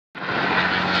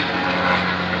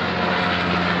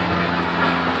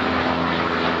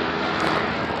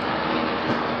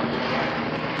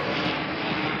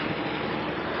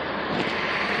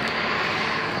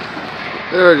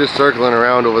They're just circling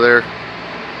around over there.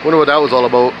 Wonder what that was all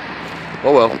about.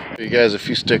 Oh well. You guys, a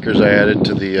few stickers I added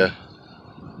to the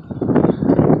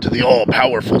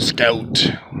all-powerful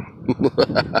Scout.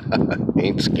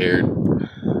 Ain't scared.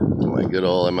 My good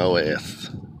old MOS.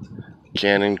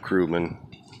 Cannon Crewman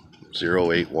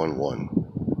 0811.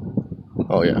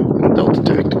 Oh yeah, and Delta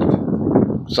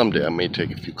Tactical. Someday I may take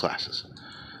a few classes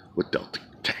with Delta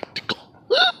Tactical.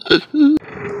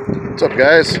 What's up,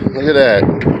 guys? Look at that.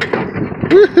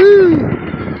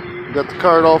 Woohoo! Got the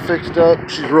cart all fixed up.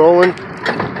 She's rolling.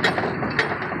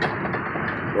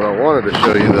 What I wanted to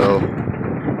show you though.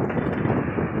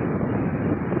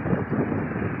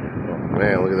 Oh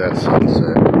man, look at that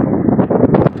sunset.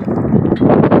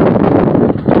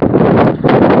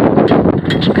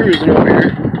 Just cruising over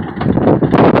here.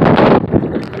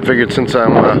 Figured since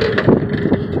I'm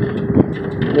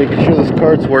making sure this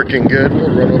cart's working good,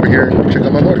 we'll run over here and check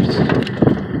on my horse.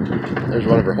 There's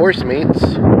one of her horse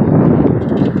mates.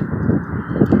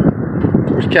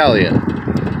 Where's Callie at?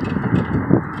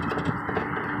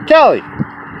 Callie!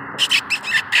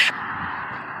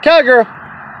 Callie girl!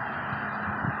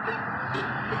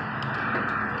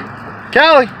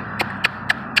 Callie!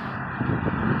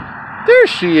 There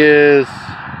she is!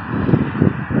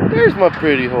 There's my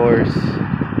pretty horse.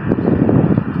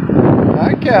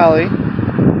 Hi, Callie.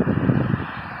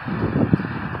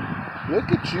 Look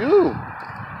at you.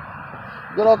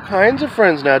 You got all kinds of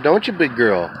friends now, don't you, big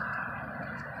girl?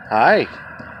 Hi.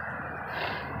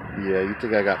 Yeah, you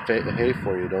think I got hay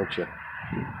for you, don't you?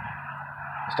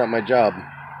 It's not my job.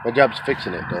 My job's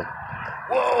fixing it, though.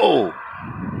 Whoa!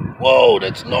 Whoa,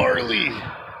 that's gnarly.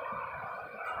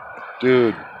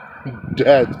 Dude,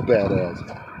 that's badass.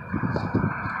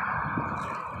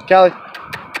 Callie.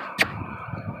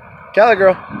 Callie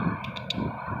girl.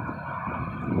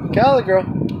 Callie girl.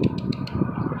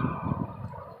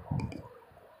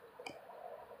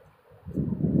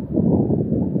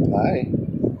 Hi.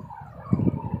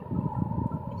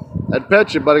 I'd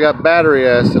pet you, but I got battery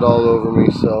acid all over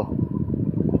me, so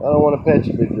I don't want to pet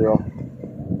you, big girl.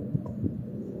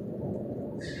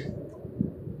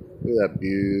 Look at that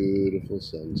beautiful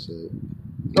sunset.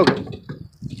 Okay.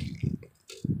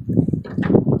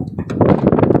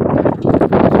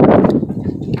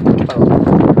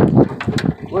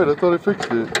 Wait, I thought I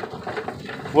fixed it.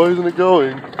 Why isn't it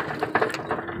going?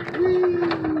 Whee!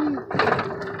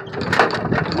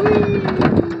 Whee!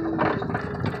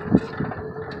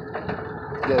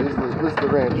 Yeah, this is the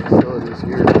ranch facilities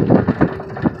here.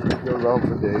 Goes on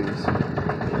for days.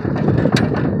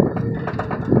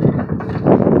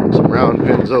 Some round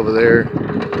pins over there.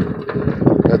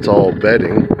 That's all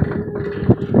bedding.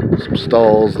 Some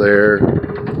stalls there.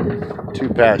 2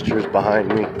 pastures behind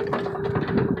me.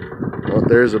 Well,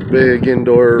 there's a big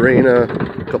indoor arena.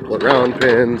 A couple of round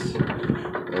pins.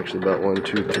 Actually about 1,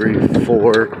 2, 3,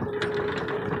 4. A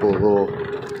couple of little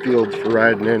fields for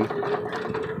riding in.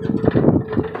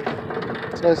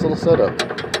 It's a nice little setup.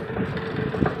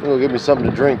 It'll give me something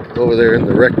to drink over there in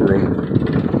the rec room.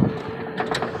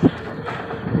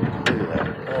 Look at that.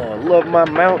 Oh, I love my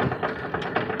mountain.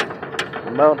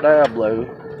 Mount Diablo.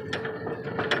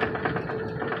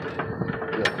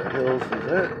 Got the hills. Is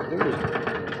that?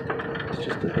 It's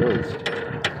just the hills.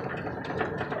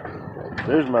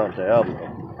 There's Mount Diablo.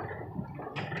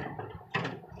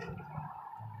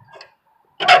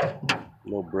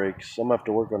 No brakes. I'm gonna have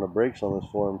to work on the brakes on this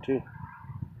for him too.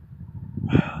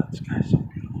 This guy's so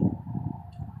beautiful.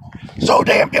 So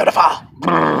damn beautiful.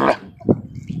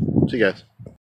 See you guys.